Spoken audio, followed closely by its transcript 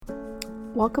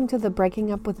Welcome to the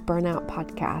Breaking Up with Burnout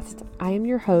podcast. I am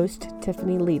your host,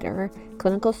 Tiffany Leader,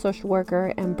 clinical social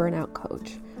worker and burnout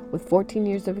coach with 14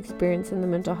 years of experience in the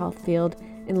mental health field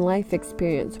and life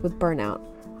experience with burnout.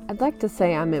 I'd like to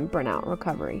say I'm in burnout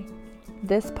recovery.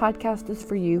 This podcast is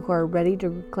for you who are ready to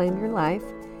reclaim your life,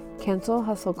 cancel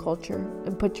hustle culture,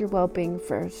 and put your well-being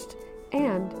first,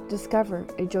 and discover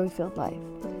a joy-filled life.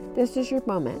 This is your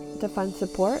moment to find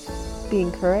support, be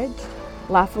encouraged,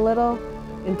 laugh a little,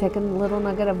 and take a little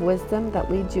nugget of wisdom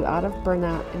that leads you out of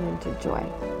burnout and into joy.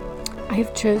 I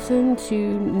have chosen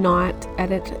to not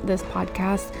edit this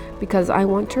podcast because I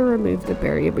want to remove the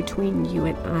barrier between you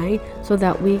and I so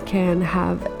that we can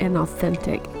have an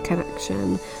authentic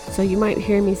connection. So you might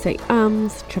hear me say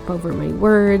trip over my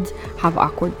words, have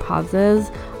awkward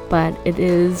pauses, but it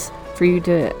is for you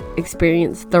to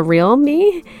experience the real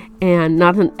me and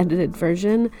not an edited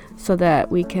version so that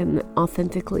we can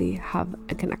authentically have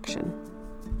a connection.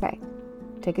 Okay,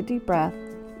 take a deep breath,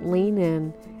 lean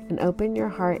in, and open your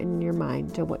heart and your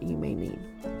mind to what you may need.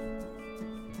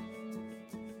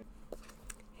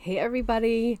 Hey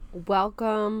everybody,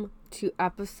 welcome to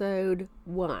episode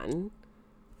 1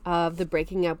 of the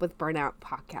Breaking Up with Burnout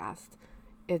podcast.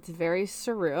 It's very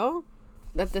surreal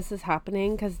that this is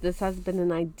happening because this has been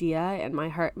an idea in my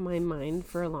heart and my mind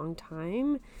for a long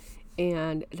time,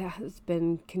 and it has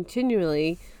been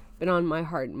continually been on my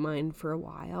heart and mind for a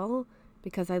while.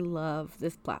 Because I love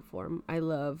this platform. I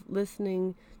love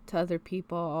listening to other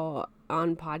people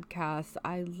on podcasts.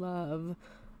 I love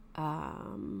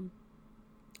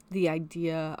the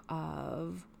idea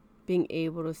of being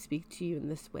able to speak to you in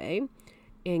this way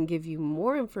and give you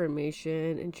more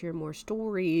information and share more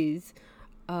stories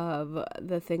of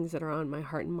the things that are on my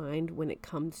heart and mind when it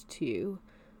comes to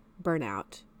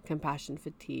burnout, compassion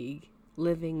fatigue,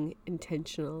 living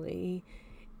intentionally,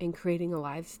 and creating a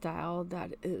lifestyle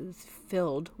that is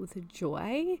filled with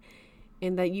joy,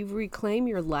 and that you reclaim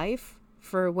your life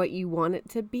for what you want it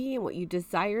to be and what you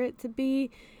desire it to be,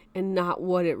 and not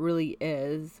what it really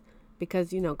is.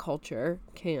 Because, culture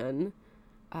can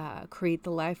create the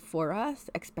life for us.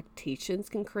 Expectations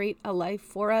can create a life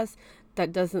for us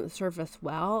that doesn't serve us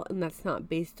well, and that's not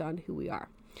based on who we are.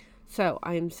 So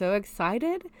I am so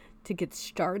excited to get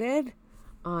started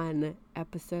on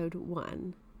episode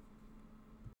 1.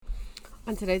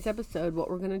 On today's episode,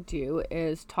 what we're going to do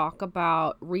is talk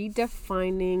about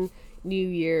redefining New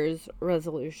Year's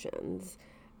resolutions,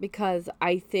 because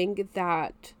I think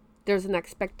that there's an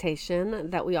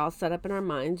expectation that we all set up in our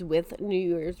minds with New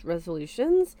Year's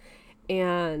resolutions,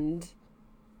 and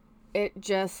it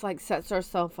just sets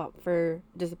ourselves up for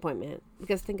disappointment.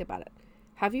 Because think about it.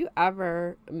 Have you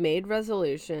ever made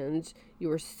resolutions, you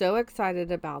were so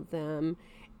excited about them,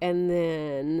 and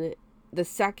then the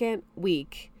second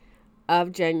week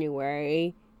of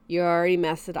January, you already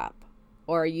messed it up,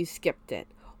 or you skipped it,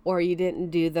 or you didn't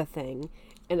do the thing,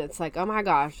 and it's like, oh my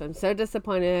gosh, I'm so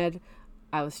disappointed.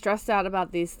 I was stressed out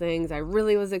about these things. I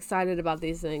really was excited about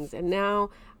these things, and now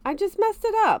I just messed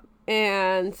it up,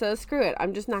 and so screw it.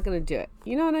 I'm just not going to do it.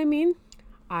 You know what I mean?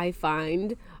 I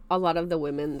find a lot of the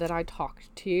women that I talk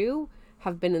to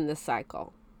have been in this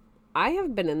cycle. I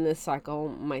have been in this cycle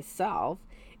myself,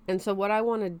 and so what I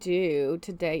want to do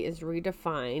today is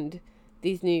redefine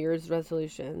these New Year's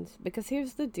resolutions, because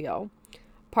here's the deal.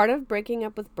 Part of breaking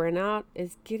up with burnout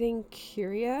is getting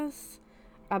curious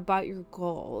about your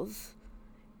goals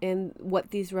and what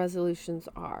these resolutions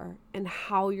are and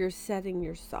how you're setting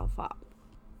yourself up.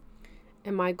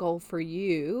 And my goal for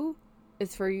you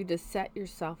is for you to set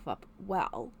yourself up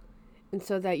well, and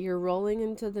so that you're rolling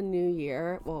into the new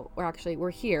year. Well,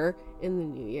 we're here in the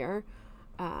new year.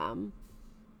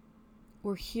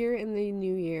 We're here in the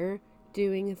new year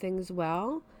doing things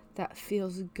well, that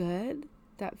feels good,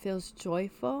 that feels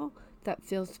joyful, that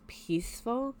feels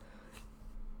peaceful,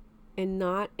 and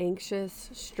not anxious,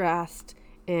 stressed,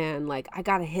 and I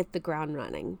gotta hit the ground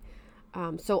running.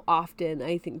 So often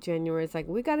I think January is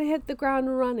we gotta hit the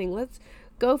ground running. Let's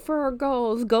go for our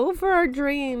goals, go for our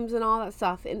dreams, and all that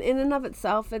stuff. And in and of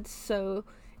itself, it's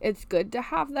good to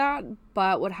have that.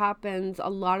 But what happens a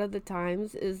lot of the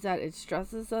times is that it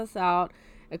stresses us out.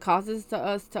 It causes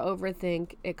us to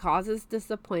overthink. It causes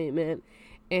disappointment.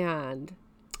 And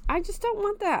I just don't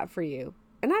want that for you.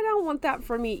 And I don't want that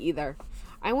for me either.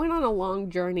 I went on a long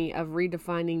journey of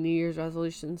redefining New Year's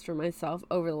resolutions for myself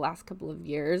over the last couple of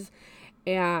years.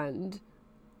 And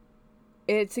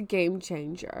it's a game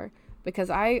changer, because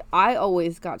I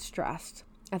always got stressed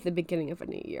at the beginning of a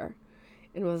new year.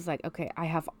 And was like, okay, I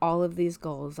have all of these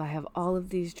goals. I have all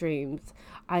of these dreams.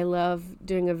 I love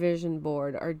doing a vision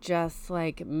board, or just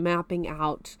mapping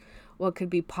out what could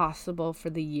be possible for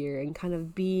the year, and kind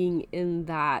of being in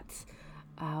that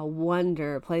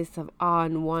wonder, a place of awe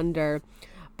and wonder.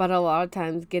 But a lot of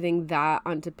times getting that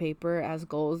onto paper as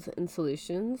goals and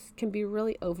solutions can be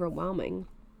really overwhelming.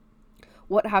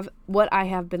 What I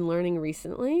have been learning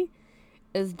recently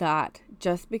is that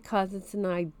just because it's an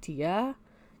idea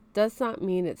does not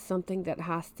mean it's something that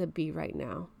has to be right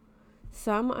now.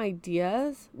 Some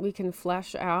ideas we can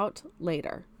flesh out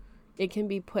later. It can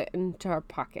be put into our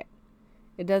pocket.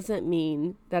 It doesn't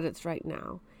mean that it's right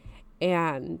now.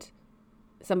 And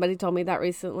somebody told me that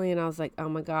recently, and I was like, oh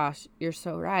my gosh, you're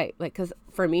so right. Like, because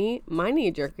for me, my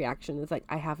knee-jerk reaction is like,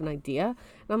 I have an idea,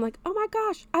 and I'm like, oh my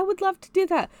gosh, I would love to do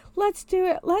that. Let's do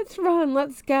it. Let's run.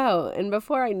 Let's go. And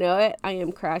before I know it, I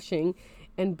am crashing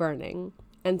and burning.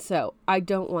 And so I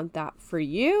don't want that for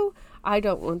you. I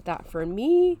don't want that for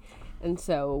me. And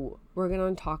so we're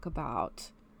going to talk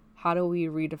about how do we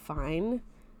redefine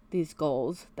these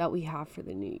goals that we have for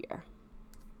the new year.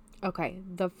 Okay,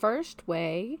 the first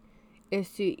way is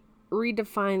to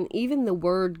redefine even the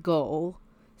word goal.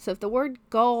 So if the word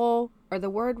goal or the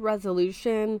word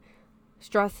resolution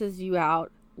stresses you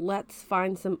out, let's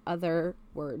find some other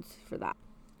words for that.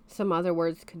 Some other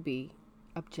words could be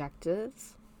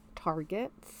objectives,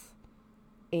 targets,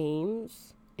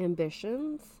 aims,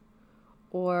 ambitions,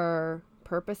 or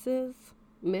purposes,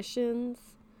 missions,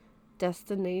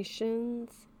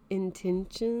 destinations,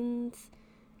 intentions,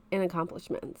 and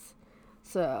accomplishments.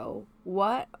 So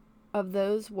what of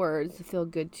those words feel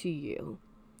good to you?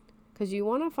 Because you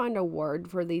want to find a word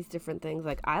for these different things.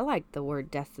 Like, I like the word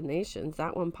destinations.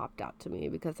 That one popped out to me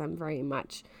because I'm very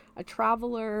much a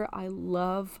traveler. I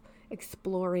love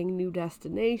exploring new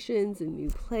destinations and new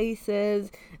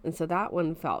places. And so that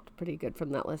one felt pretty good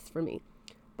from that list for me.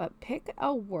 But pick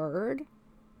a word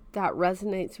that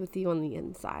resonates with you on the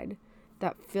inside,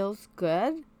 that feels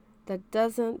good, that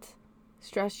doesn't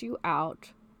stress you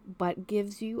out, but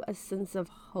gives you a sense of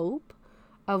hope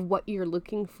of what you're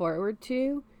looking forward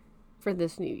to for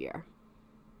this new year.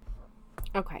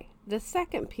 Okay, the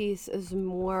second piece is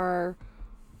more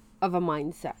of a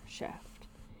mindset shift.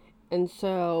 And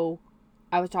so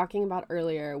I was talking about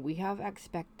earlier, we have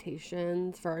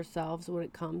expectations for ourselves when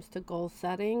it comes to goal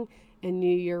setting and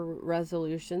New Year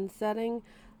resolution setting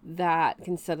that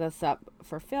can set us up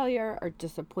for failure or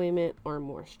disappointment or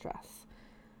more stress.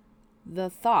 The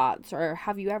thoughts, or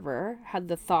have you ever had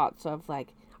the thoughts of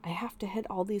like, I have to hit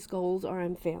all these goals or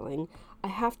I'm failing. I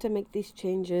have to make these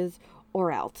changes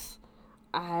or else.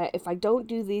 If I don't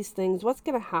do these things, what's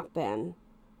going to happen?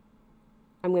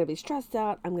 I'm going to be stressed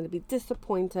out. I'm going to be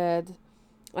disappointed.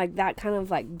 Like that kind of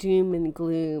like doom and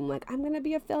gloom. Like, I'm going to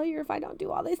be a failure if I don't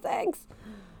do all these things.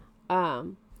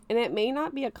 And it may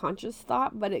not be a conscious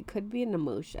thought, but it could be an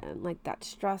emotion, like that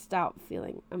stressed out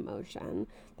feeling emotion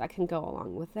that can go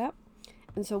along with it.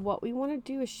 And so what we want to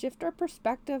do is shift our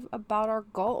perspective about our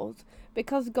goals,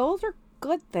 because goals are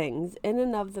good things in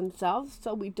and of themselves.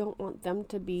 So we don't want them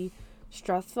to be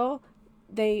stressful.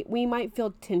 We might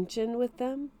feel tension with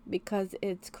them because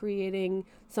it's creating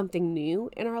something new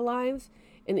in our lives.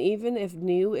 And even if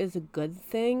new is a good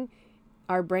thing,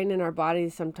 our brain and our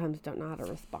bodies sometimes don't know how to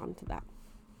respond to that.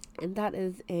 And that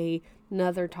is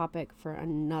another topic for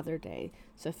another day.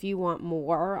 So if you want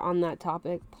more on that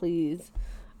topic, please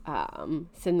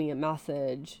send me a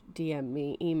message, DM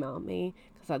me, email me,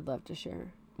 because I'd love to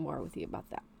share more with you about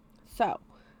that. So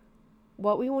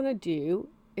what we want to do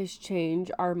is change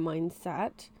our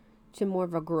mindset to more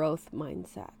of a growth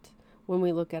mindset when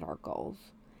we look at our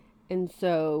goals. And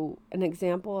so an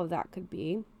example of that could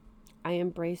be, I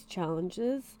embrace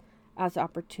challenges as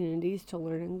opportunities to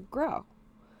learn and grow.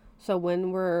 So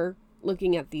when we're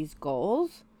looking at these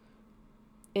goals,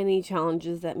 any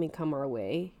challenges that may come our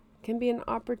way can be an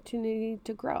opportunity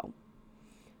to grow.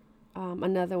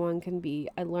 Another one can be,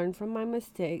 I learn from my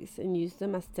mistakes and use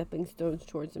them as stepping stones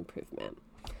towards improvement.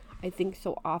 I think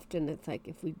so often it's like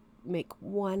if we make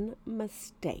one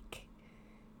mistake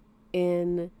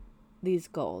in these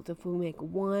goals, if we make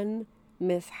one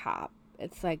mishap,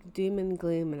 it's like doom and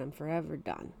gloom and I'm forever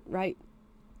done, right?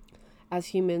 As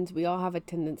humans, we all have a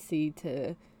tendency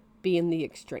to be in the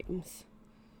extremes.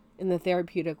 In the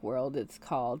therapeutic world, it's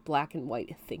called black and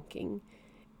white thinking.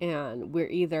 And we're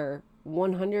either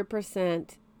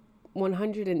 100%,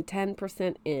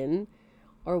 110% in,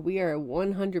 or we are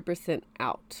 100%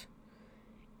 out.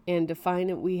 And to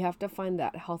find it, we have to find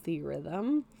that healthy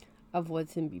rhythm of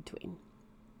what's in between.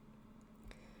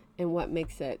 And what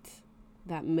makes it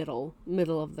that middle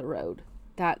of the road.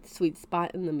 That sweet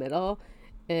spot in the middle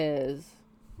is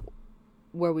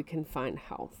where we can find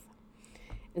health.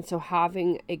 And so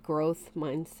having a growth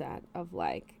mindset of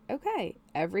like, okay,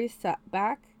 every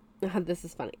setback, this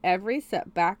is funny, every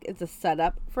setback is a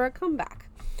setup for a comeback.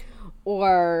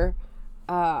 Or,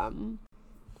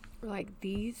 like,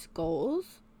 these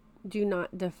goals do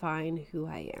not define who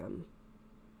I am.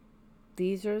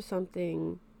 These are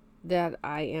something that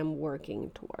I am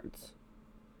working towards.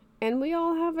 And we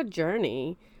all have a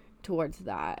journey towards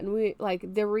that. And we,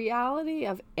 like, the reality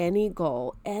of any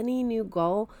goal, any new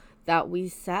goal that we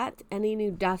set, any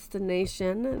new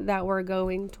destination that we're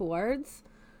going towards,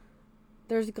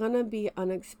 there's going to be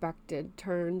unexpected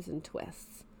turns and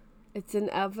twists. It's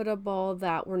inevitable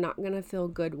that we're not going to feel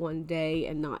good one day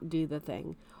and not do the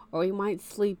thing. Or we might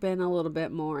sleep in a little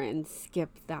bit more and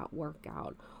skip that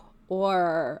workout.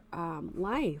 Or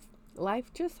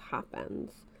life just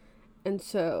happens. And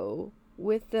so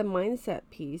with the mindset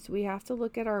piece, we have to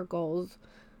look at our goals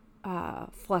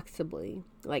flexibly.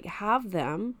 Like, have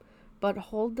them, but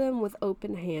hold them with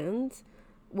open hands,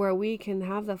 where we can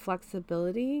have the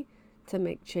flexibility to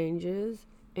make changes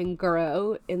and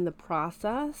grow in the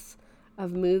process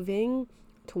of moving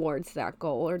towards that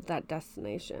goal or that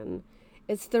destination.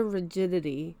 It's the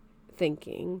rigidity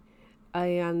thinking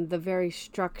and the very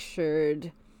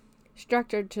structured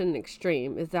to an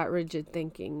extreme is that rigid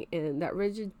thinking. And that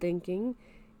rigid thinking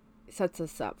sets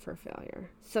us up for failure,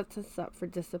 sets us up for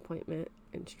disappointment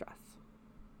and stress.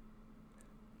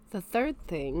 The third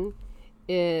thing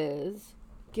is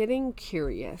getting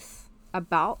curious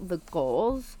about the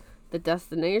goals, the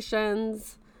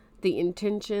destinations, the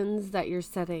intentions that you're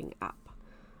setting up.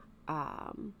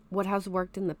 What has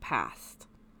worked in the past?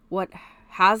 What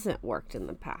hasn't worked in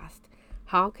the past?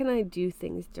 How can I do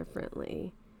things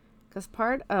differently? Because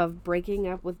part of breaking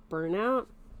up with burnout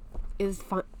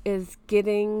is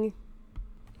getting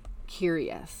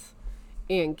curious.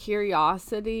 And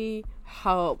curiosity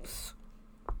helps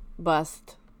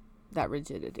bust that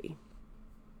rigidity.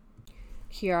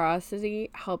 Curiosity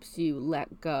helps you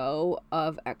let go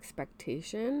of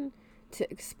expectation to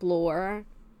explore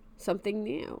something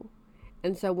new.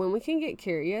 And so when we can get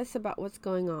curious about what's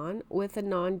going on with a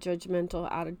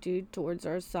non-judgmental attitude towards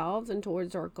ourselves and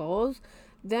towards our goals,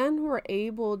 then we're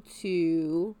able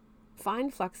to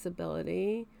find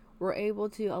flexibility. We're able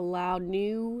to allow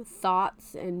new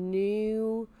thoughts and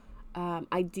new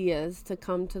ideas to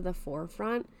come to the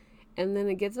forefront. And then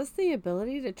it gives us the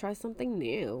ability to try something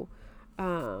new.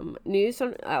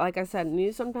 Like I said,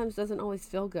 news sometimes doesn't always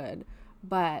feel good,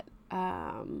 but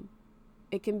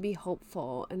it can be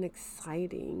hopeful and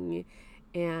exciting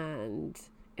and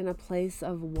in a place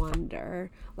of wonder.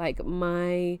 Like,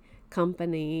 my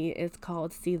company is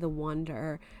called See the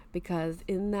Wonder, because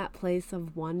in that place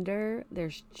of wonder,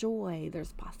 there's joy,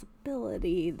 there's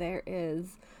possibility, there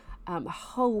is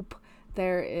hope,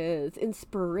 there is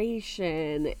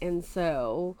inspiration. And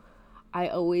so I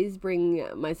always bring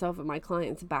myself and my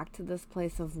clients back to this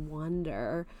place of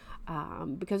wonder,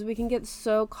 because we can get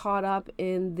so caught up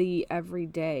in the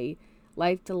everyday,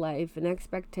 life to life, and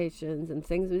expectations and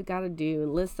things we've got to do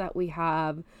and lists that we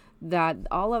have, that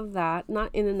all of that,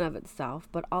 not in and of itself,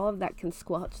 but all of that can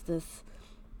squelch this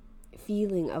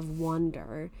feeling of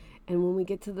wonder. And when we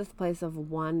get to this place of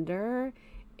wonder,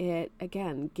 it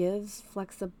again gives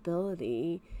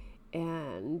flexibility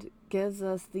and gives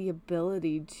us the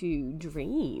ability to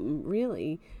dream,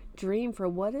 really dream for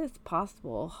what is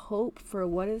possible, hope for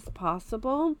what is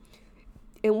possible,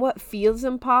 and what feels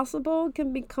impossible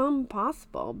can become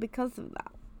possible because of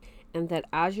that. And that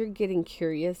as you're getting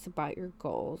curious about your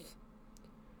goals,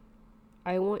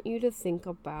 I want you to think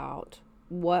about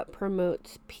what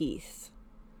promotes peace,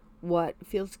 what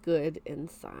feels good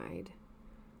inside.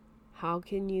 How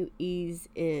can you ease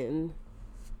in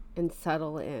and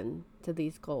settle in to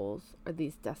these goals or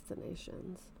these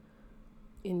destinations,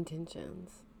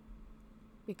 intentions?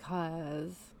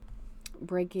 Because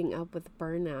breaking up with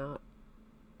burnout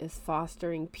is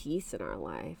fostering peace in our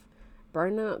life.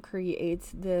 Burnout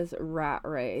creates this rat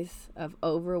race of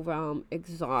overwhelm,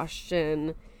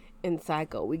 exhaustion, and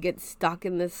cycle. We get stuck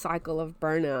in this cycle of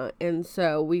burnout. And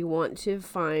so we want to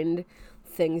find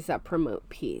things that promote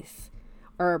peace,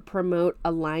 or promote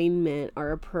alignment,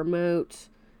 or promote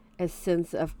a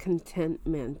sense of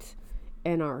contentment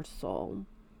in our soul.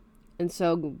 And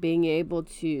so being able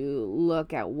to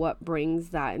look at what brings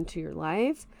that into your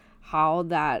life, how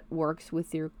that works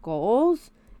with your goals,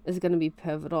 is going to be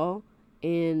pivotal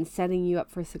in setting you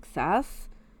up for success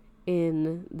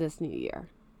in this new year.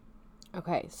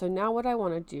 Okay, so now what I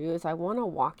want to do is I want to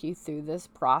walk you through this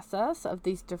process of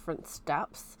these different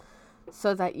steps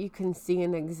so that you can see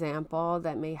an example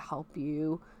that may help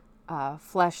you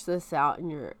flesh this out in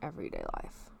your everyday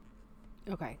life.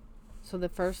 Okay, so the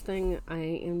first thing I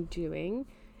am doing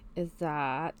is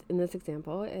that, in this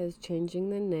example, is changing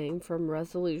the name from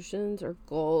resolutions or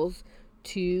goals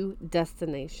to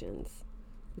destinations.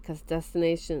 because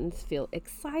destinations feel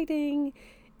exciting,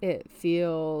 it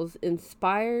feels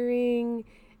inspiring,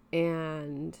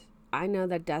 and I know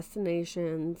that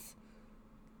destinations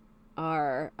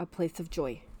are a place of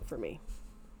joy for me.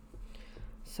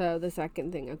 So the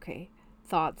second thing, okay,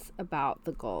 thoughts about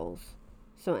the goals.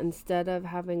 So instead of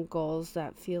having goals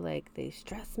that feel like they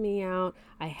stress me out,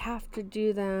 I have to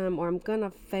do them, or I'm going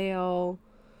to fail,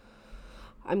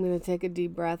 I'm going to take a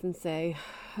deep breath and say,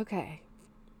 okay,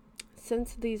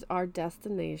 since these are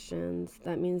destinations,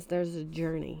 that means there's a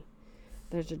journey.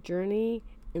 There's a journey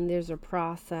and there's a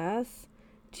process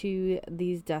to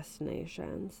these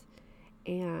destinations.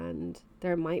 And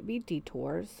there might be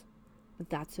detours, but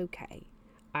that's okay.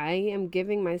 I am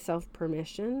giving myself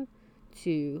permission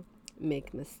to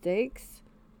make mistakes,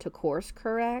 to course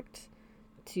correct,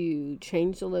 to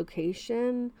change the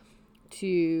location,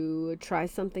 to try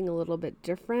something a little bit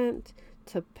different,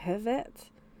 to pivot,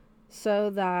 so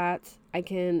that I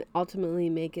can ultimately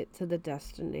make it to the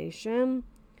destination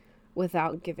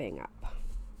without giving up.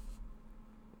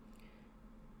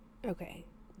 Okay,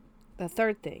 the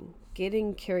third thing,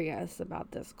 getting curious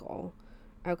about this goal.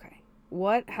 Okay,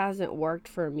 what hasn't worked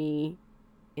for me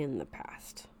in the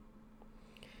past?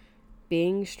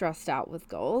 Being stressed out with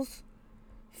goals,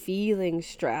 feeling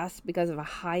stressed because of a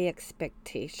high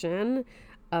expectation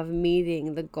of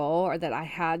meeting the goal, or that I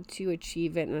had to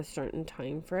achieve it in a certain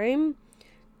time frame,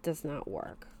 does not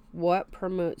work. What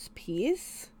promotes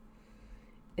peace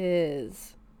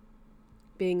is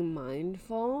being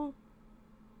mindful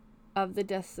of the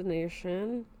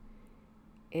destination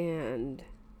and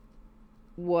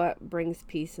what brings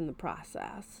peace in the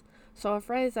process. So a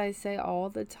phrase I say all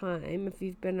the time, if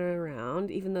you've been around,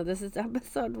 even though this is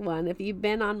episode 1, if you've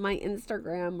been on my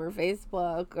Instagram or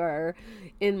Facebook or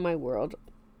in my world,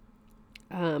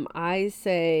 I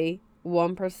say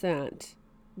 1%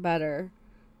 better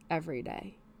every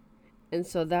day. And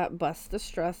so that busts the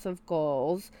stress of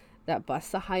goals, that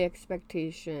busts the high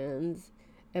expectations,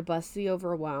 it busts the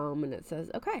overwhelm, and it says,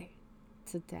 okay,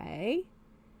 today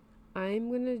I'm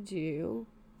going to do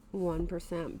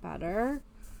 1% better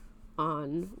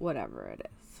on whatever it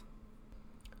is.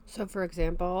 So for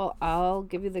example, I'll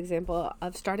give you the example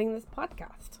of starting this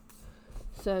podcast.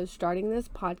 So starting this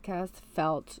podcast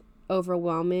felt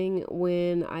overwhelming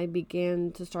when I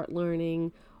began to start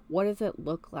learning, what does it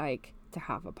look like to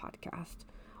have a podcast?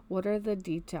 What are the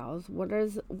details? What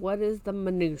is the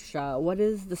minutia? What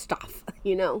is the stuff,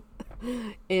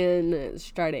 in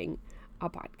starting a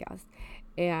podcast?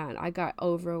 And I got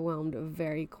overwhelmed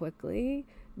very quickly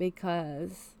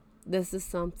because this is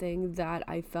something that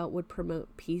I felt would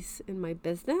promote peace in my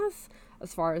business,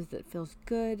 as far as it feels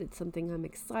good. It's something I'm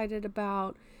excited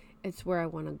about. It's where I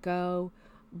want to go.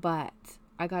 But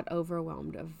I got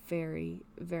overwhelmed very,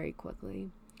 very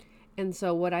quickly. And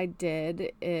so what I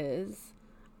did is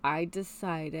I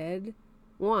decided,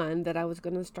 one, that I was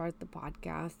going to start the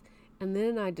podcast. And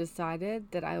then I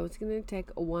decided that I was going to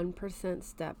take a 1%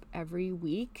 step every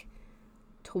week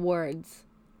towards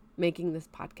making this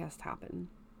podcast happen.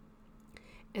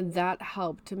 And that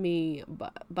helped me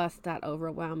bust that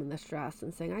overwhelm and the stress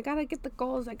and saying, I got to get the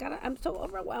goals. I'm so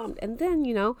overwhelmed. And then,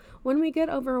 when we get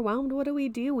overwhelmed, what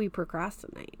do? We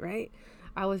procrastinate, right?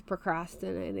 I was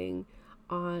procrastinating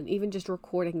on even just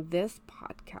recording this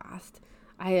podcast.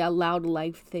 I allowed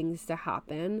life things to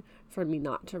happen for me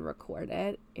not to record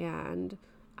it. And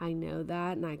I know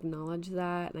that, and I acknowledge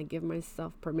that, and I give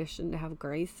myself permission to have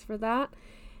grace for that.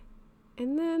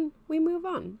 And then we move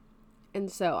on. And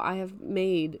so I have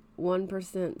made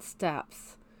 1%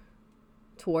 steps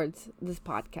towards this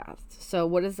podcast. So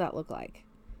what does that look like?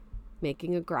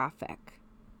 Making a graphic,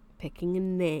 picking a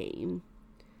name,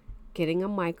 getting a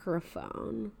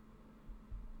microphone,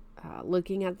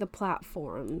 looking at the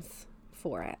platforms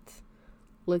for it,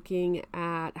 looking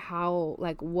at how,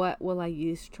 what will I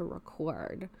use to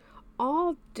record?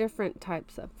 All different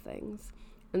types of things.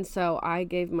 And so I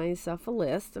gave myself a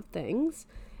list of things,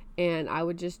 and I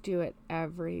would just do it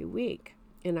every week.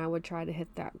 And I would try to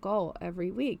hit that goal every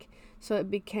week. So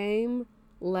it became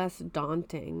less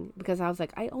daunting because I was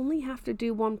like, I only have to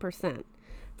do 1%.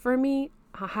 For me,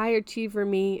 a high achiever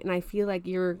me, and I feel like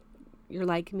you're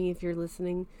like me if you're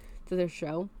listening to this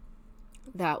show,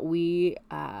 that we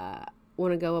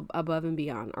want to go above and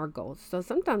beyond our goals. So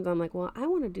sometimes I'm like, well, I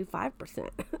want to do 5%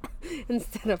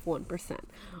 instead of 1%.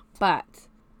 But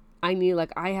I knew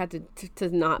I had to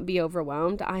not be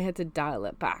overwhelmed. I had to dial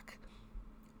it back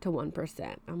to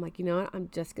 1%. I'm like, you know what? I'm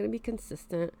just going to be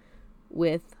consistent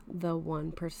with the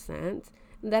 1%.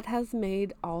 That has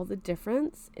made all the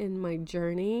difference in my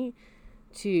journey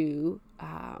to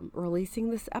releasing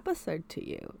this episode to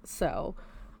you. So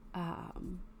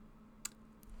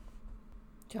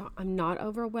So I'm not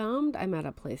overwhelmed. I'm at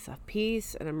a place of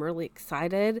peace, and I'm really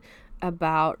excited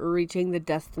about reaching the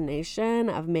destination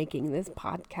of making this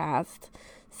podcast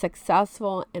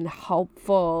successful and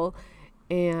helpful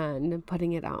and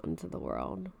putting it out into the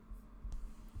world.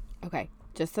 Okay,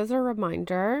 just as a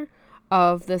reminder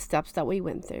of the steps that we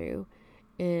went through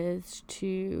is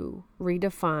to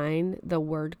redefine the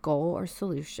word goal or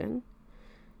solution.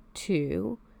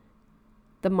 2,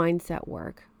 the mindset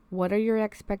work. What are your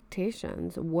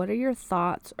expectations? What are your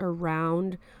thoughts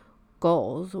around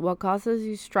goals? What causes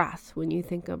you stress when you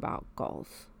think about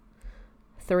goals?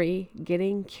 3,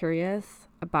 getting curious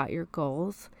about your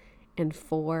goals. And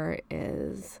 4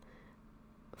 is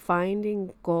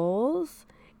finding goals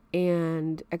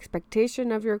and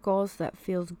expectation of your goals that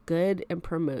feels good and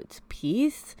promotes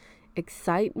peace,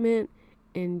 excitement,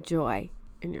 and joy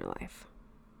in your life.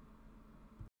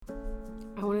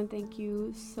 I want to thank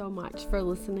you so much for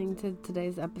listening to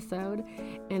today's episode,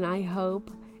 and I hope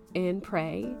and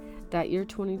pray that your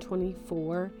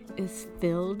 2024 is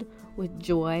filled with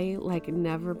joy like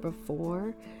never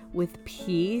before, with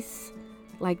peace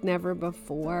like never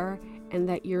before, and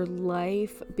that your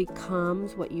life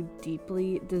becomes what you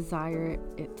deeply desire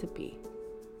it to be.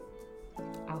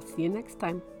 I'll see you next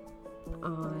time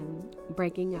on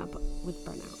Breaking Up with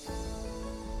Burnout.